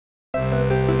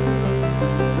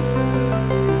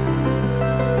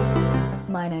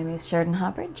My name is Sheridan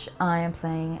Harbridge. I am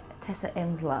playing Tessa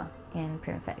Ensler in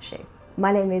Prima Facie.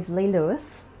 My name is Lee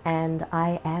Lewis and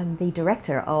I am the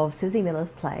director of Susie Miller's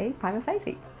play Prima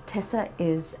Facie. Tessa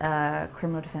is a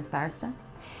criminal defence barrister,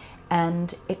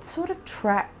 and it sort of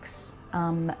tracks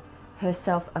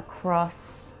herself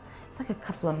across, it's like a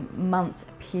couple of months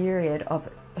period of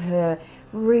her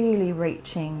really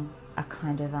reaching a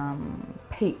kind of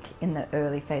peak in the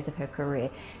early phase of her career.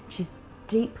 She's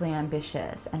deeply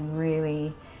ambitious and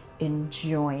really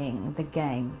enjoying the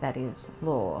game that is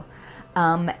law.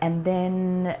 And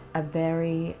then a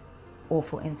very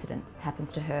awful incident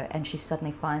happens to her and she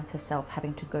suddenly finds herself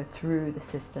having to go through the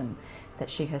system that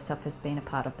she herself has been a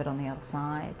part of, but on the other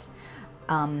side.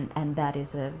 And that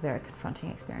is a very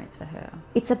confronting experience for her.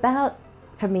 It's about,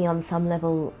 for me on some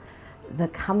level, the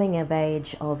coming of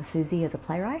age of Susie as a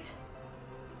playwright.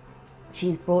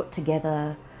 She's brought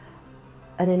together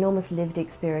an enormous lived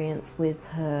experience with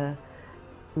her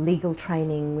legal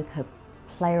training, with her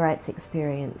playwright's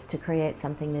experience to create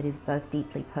something that is both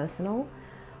deeply personal,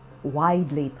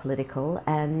 widely political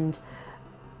and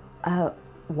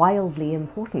wildly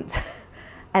important.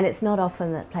 And it's not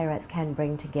often that playwrights can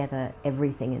bring together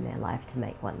everything in their life to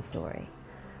make one story.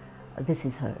 This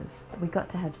is hers. We got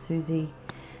to have Susie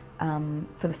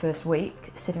for the first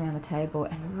week sitting around the table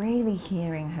and really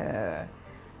hearing her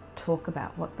talk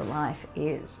about what the life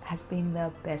is has been the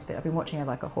best bit. I've been watching her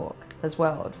like a hawk as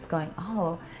well, just going,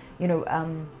 oh, you know,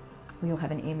 we all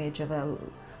have an image of a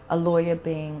lawyer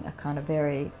being a kind of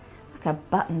very, like a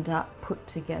buttoned up, put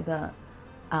together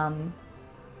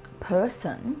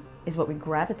person is what we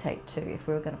gravitate to if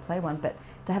we were going to play one. But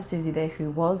to have Susie there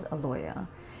who was a lawyer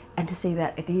and to see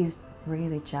that it is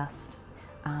really just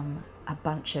a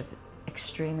bunch of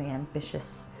extremely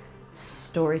ambitious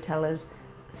storytellers,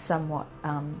 somewhat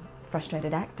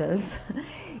frustrated actors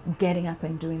getting up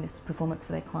and doing this performance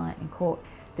for their client in court.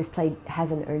 This play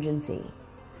has an urgency,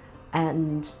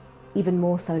 and even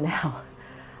more so now.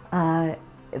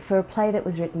 For a play that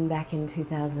was written back in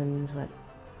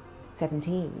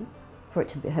 2017, for it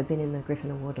to have been in the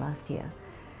Griffin Award last year,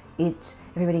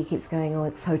 everybody keeps going, oh,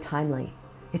 it's so timely.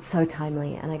 It's so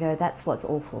timely. And I go, that's what's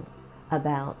awful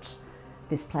about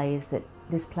this play, is that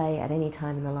this play at any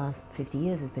time in the last 50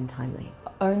 years has been timely.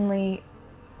 Only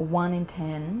 1 in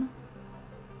 10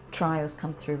 trials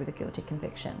come through with a guilty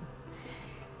conviction.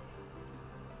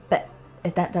 But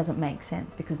that doesn't make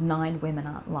sense because 9 women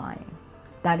aren't lying.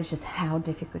 That is just how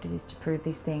difficult it is to prove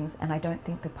these things, and I don't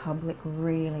think the public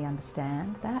really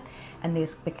understand that. And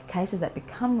there's the cases that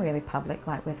become really public,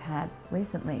 like we've had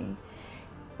recently.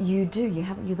 You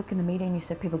look in the media and you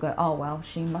see people go, oh well,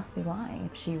 she must be lying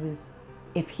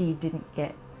if he didn't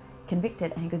get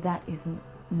convicted, and you go, that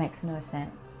makes no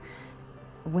sense.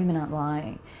 Women aren't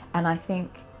lying. And I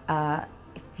think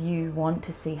if you want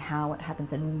to see how it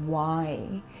happens and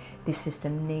why this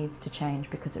system needs to change,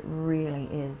 because it really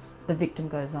is, the victim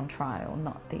goes on trial,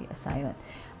 not the assailant.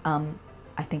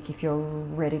 I think if you're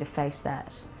ready to face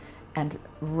that and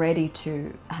ready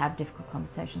to have difficult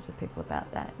conversations with people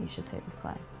about that, you should see this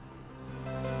play.